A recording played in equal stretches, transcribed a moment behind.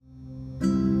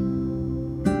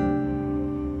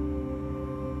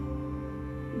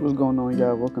What's going on,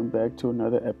 y'all? Welcome back to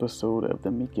another episode of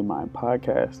the Make Your Mind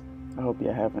podcast. I hope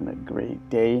you're having a great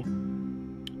day.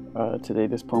 Today,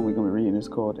 this poem we're going to be reading is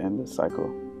called Endless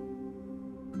Cycle.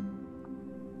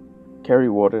 Carry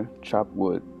water, chop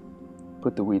wood,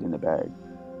 put the weed in the bag.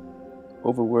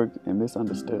 Overworked and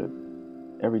misunderstood,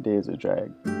 every day is a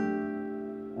drag.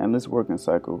 Endless working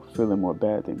cycle, feeling more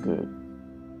bad than good.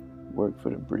 Work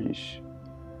for the breach,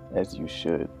 as you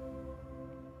should.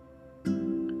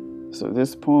 So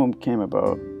this poem came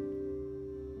about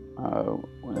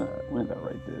when did I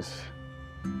write this?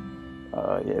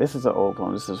 This is an old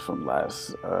poem. This is from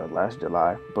last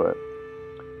July, but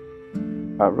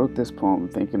I wrote this poem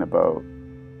thinking about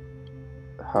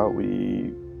how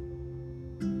we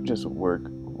just work.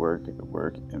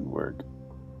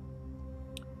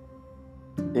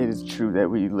 It is true that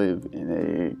we live in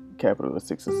a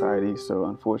capitalistic society, so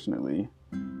unfortunately,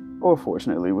 or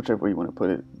fortunately, whichever way you want to put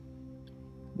it,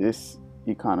 this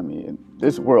economy and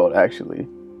this world actually,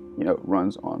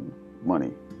 runs on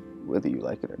money, whether you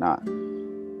like it or not.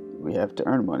 We have to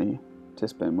earn money to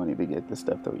spend money to get the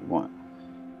stuff that we want.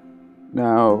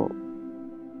 Now,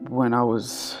 when I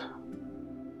was,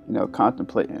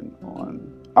 contemplating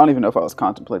on, I don't even know if I was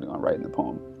contemplating on writing the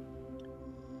poem,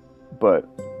 but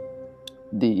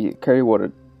the carry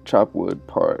water, chop wood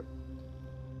part,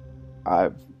 I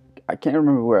can't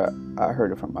remember where I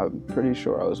heard it from. I'm pretty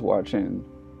sure I was watching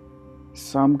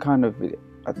some kind of video.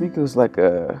 I think it was like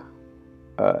a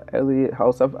Elliot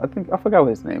House. I forgot what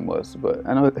his name was, but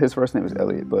I know his first name is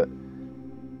Elliot. But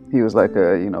he was like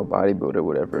a bodybuilder,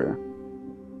 whatever,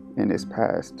 in his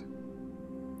past,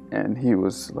 and he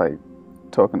was like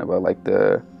talking about like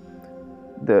the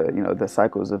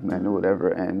cycles of men or whatever.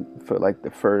 And for like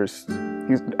the first,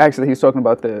 he's talking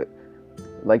about there's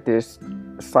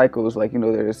cycles, like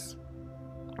there's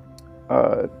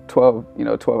 12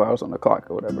 hours on the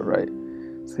clock or whatever, right?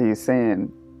 So he's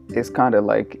saying it's kind of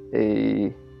like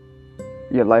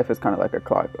your life is kind of like a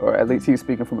clock, or at least he's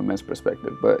speaking from a men's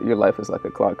perspective, but your life is like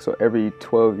a clock. So every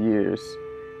 12 years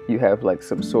you have like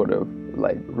some sort of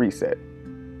like reset.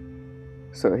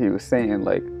 So he was saying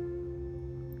like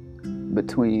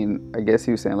between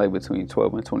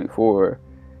 12 and 24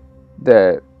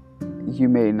 that you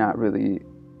may not really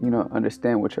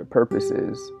understand what your purpose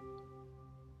is,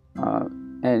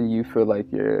 and you feel like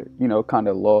you're kind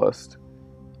of lost,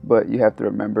 but you have to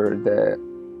remember that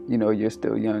you're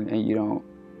still young and you don't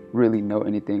really know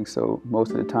anything. So most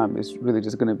of the time it's really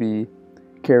just going to be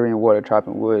carrying water,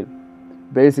 chopping wood,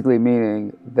 basically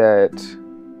meaning that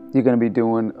you're going to be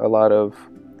doing a lot of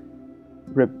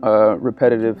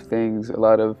repetitive things, a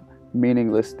lot of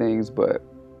meaningless things, but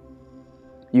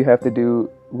you have to do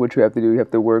what you have to do. You have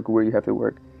to work where you have to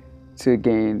work to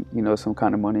gain some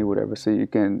kind of money, whatever, so you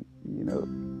can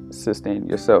sustain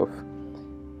yourself.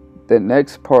 The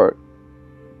next part,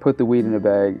 put the weed in the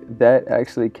bag, that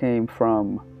actually came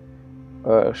from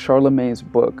Charlemagne's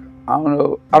book. I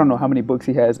don't know how many books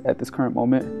he has at this current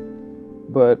moment,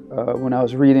 but when I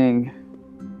was reading,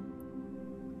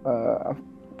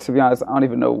 to be honest, I don't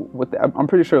even know I'm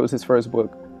pretty sure it was his first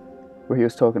book, where he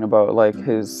was talking about like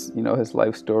his his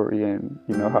life story, and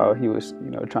how he was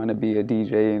trying to be a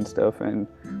DJ and stuff, and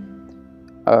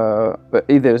but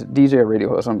either DJ or radio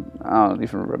host, I don't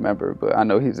even remember, but I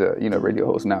know he's a radio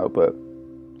host now. But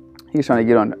he's trying to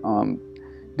get on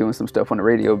doing some stuff on the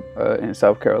radio in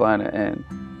South Carolina, and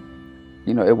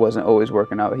it wasn't always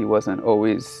working out. He wasn't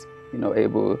always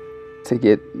able to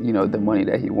get the money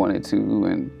that he wanted to,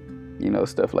 and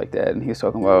stuff like that. And he's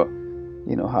talking about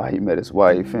how he met his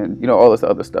wife and all this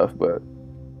other stuff. But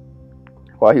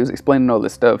while he was explaining all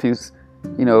this stuff, he was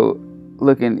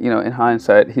looking in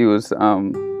hindsight, he was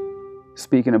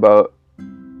speaking about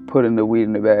putting the weed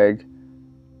in the bag,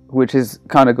 which is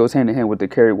kind of goes hand in hand with the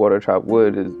carry water, chop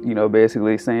wood, is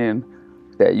basically saying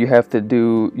that you have to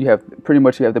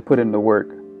put in the work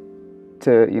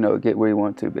to get where you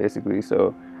want to, basically.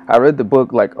 So I read the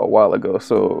book like a while ago,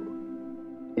 so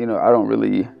I don't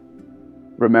really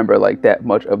remember like that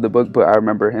much of the book, but I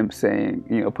remember him saying,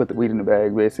 put the weed in the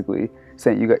bag, basically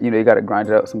saying you got to grind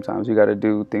it out sometimes. You got to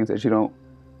do things that you don't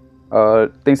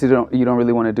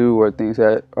really want to do, or things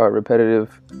that are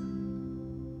repetitive.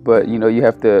 But you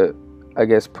have to, I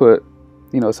guess, put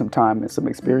some time and some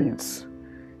experience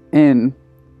in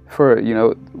for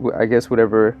I guess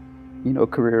whatever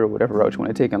career or whatever route you want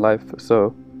to take in life.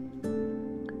 So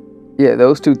yeah,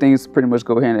 those two things pretty much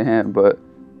go hand in hand. But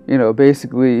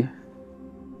basically,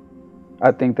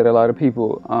 I think that a lot of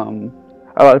people are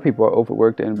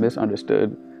overworked and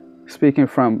misunderstood. Speaking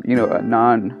from a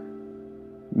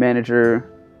non-manager,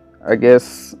 I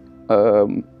guess,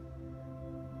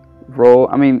 role.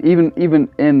 I mean, even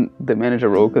in the manager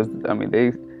role, because I mean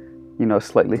they,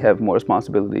 slightly have more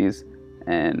responsibilities,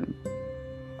 and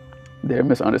they're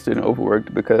misunderstood and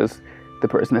overworked because the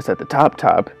person that's at the top,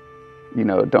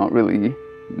 don't really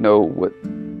know what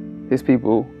his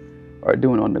people are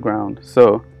doing on the ground.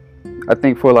 So I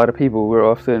think for a lot of people, we're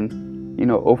often,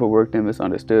 overworked and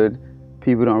misunderstood.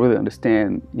 People don't really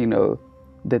understand,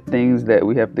 the things that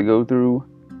we have to go through,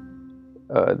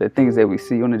 the things that we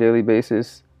see on a daily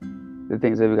basis, the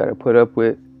things that we got to put up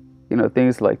with,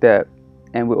 things like that.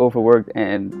 And we're overworked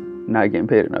and not getting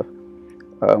paid enough.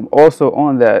 Also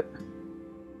on that,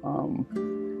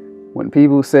 when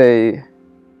people say,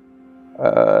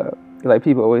 like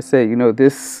people always say,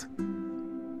 this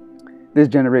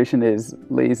generation is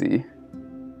lazy.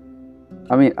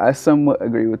 I mean, I somewhat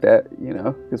agree with that,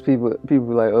 because people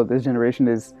are like, oh, this generation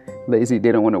is lazy.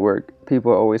 They don't want to work.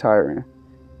 People are always hiring.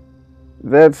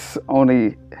 That's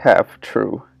only half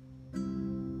true.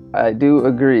 I do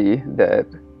agree that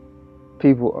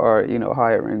people are,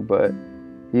 hiring, but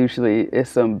usually it's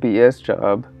some BS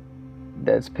job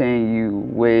that's paying you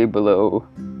way below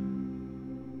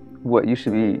what you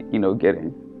should be,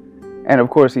 getting. And of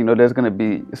course, there's going to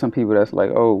be some people that's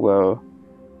like, oh, well,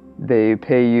 they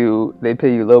pay you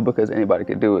low because anybody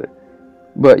could do it.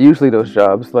 But usually those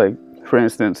jobs, like, for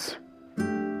instance,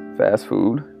 fast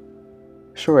food,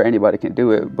 sure, anybody can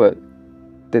do it, but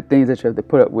the things that you have to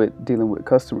put up with dealing with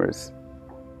customers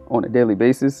on a daily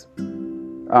basis,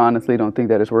 I honestly don't think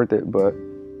that is worth it, but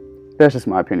that's just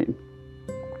my opinion.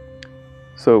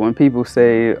 So when people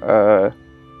say,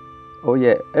 oh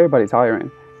yeah, everybody's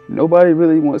hiring, nobody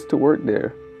really wants to work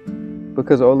there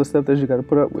because of all the stuff that you got to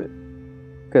put up with.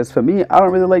 Because for me, I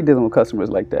don't really like dealing with customers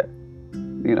like that,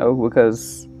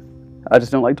 because I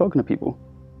just don't like talking to people.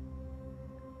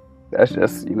 That's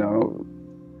just, I don't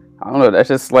know, that's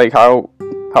just like how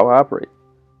I operate.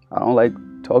 I don't like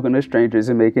talking to strangers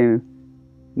and making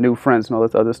new friends and all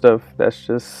this other stuff.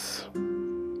 That's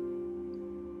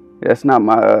not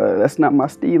my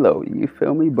stilo, you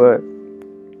feel me? But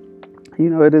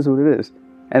it is what it is.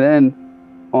 And then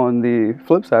on the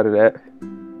flip side of that,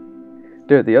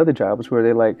 there are the other jobs where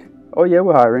they're like, oh yeah,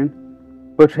 we're hiring,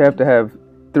 but you have to have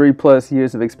 3+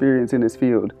 years of experience in this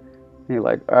field. And you're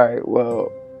like, all right,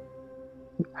 well,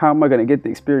 how am I going to get the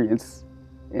experience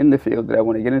in the field that I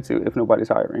want to get into if nobody's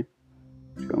hiring?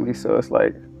 You feel me? So it's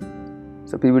like,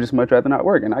 some people just much rather not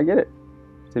work, and I get it.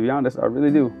 To be honest, I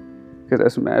really do, because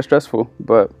that's mad stressful.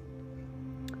 But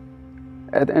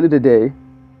at the end of the day,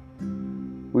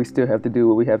 we still have to do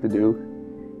what we have to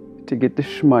do to get the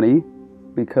shmoney,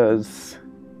 because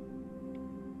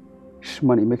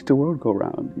shmoney makes the world go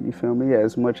round. You feel me?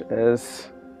 As much as,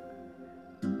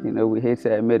 we hate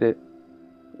to admit it,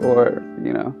 or,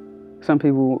 some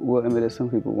people will admit it, some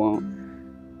people won't.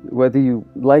 Whether you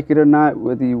like it or not,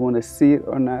 whether you want to see it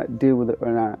or not, deal with it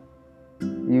or not,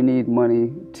 you need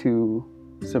money to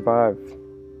survive.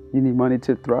 You need money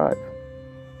to thrive.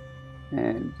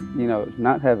 And,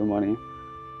 not having money.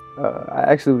 I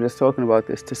actually was just talking about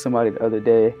this to somebody the other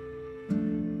day.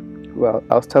 Well,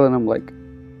 I was telling them, like,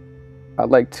 I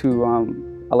like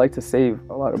to save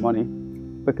a lot of money,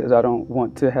 because I don't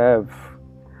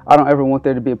ever want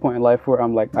there to be a point in life where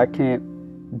I'm like, I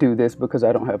can't do this because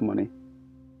I don't have money.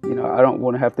 I don't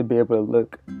want to have to be able to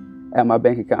look at my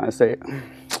bank account and say,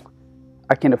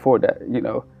 I can't afford that.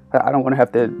 I don't want to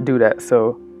have to do that.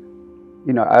 So,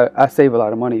 I save a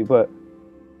lot of money, but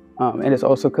and it's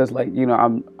also because, like,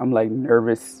 I'm like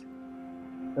nervous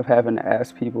of having to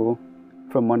ask people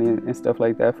for money and stuff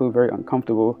like that. I feel very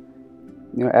uncomfortable,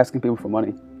 asking people for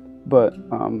money. But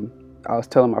I was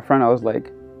telling my friend, I was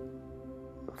like,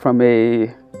 from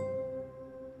a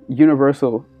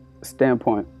universal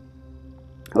standpoint,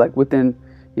 like within,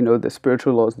 the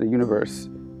spiritual laws of the universe,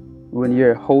 when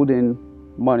you're holding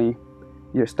money,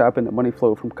 you're stopping the money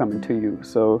flow from coming to you.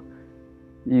 So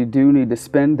you do need to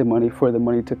spend the money for the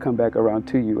money to come back around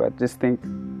to you. I just think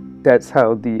that's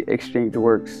how the exchange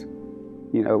works.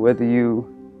 Whether you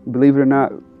believe it or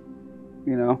not,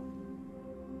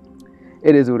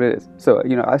 it is what it is. So,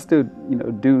 I still,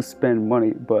 do spend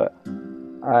money, but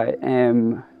I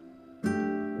am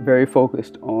very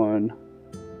focused on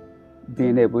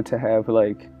being able to have,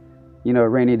 like,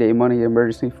 rainy day money,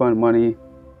 emergency fund money,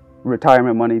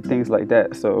 retirement money, things like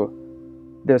that. So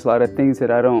there's a lot of things that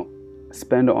I don't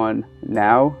spend on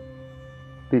now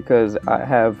because I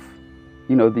have,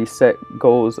 these set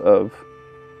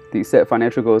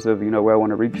financial goals of, where I want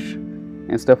to reach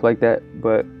and stuff like that.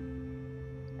 But,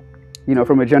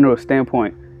 from a general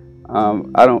standpoint,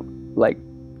 I don't like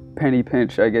penny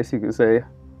pinch, I guess you could say,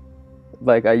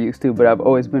 like I used to, but I've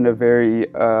always been a very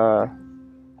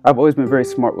I've always been very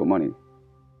smart with money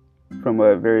from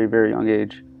a very, very young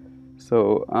age.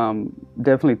 So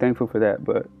definitely thankful for that.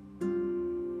 But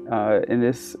in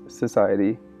this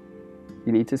society,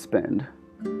 you need to spend,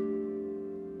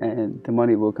 and the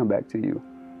money will come back to you.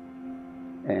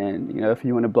 And if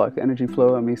you want to block the energy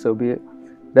flow, I mean, so be it.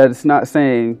 That's not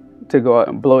saying to go out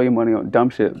and blow your money on dumb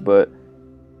shit, but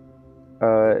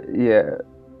yeah,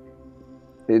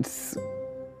 it's,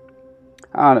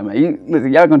 I don't know, man.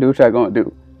 Listen, y'all gonna do what y'all gonna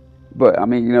do. But I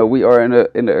mean, we are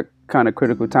in a kind of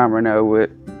critical time right now with,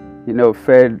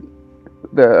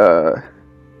 the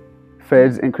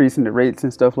Fed's increasing the rates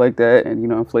and stuff like that, and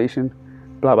inflation,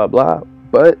 blah blah blah.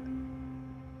 But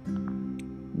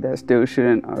that still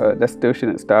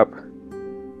shouldn't stop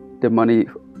the money,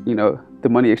 the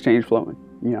money exchange flowing.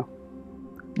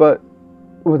 But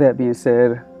with that being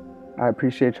said, I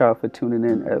appreciate y'all for tuning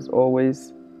in as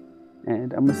always,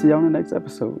 and I'm gonna see y'all in the next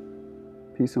episode.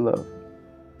 Peace and love.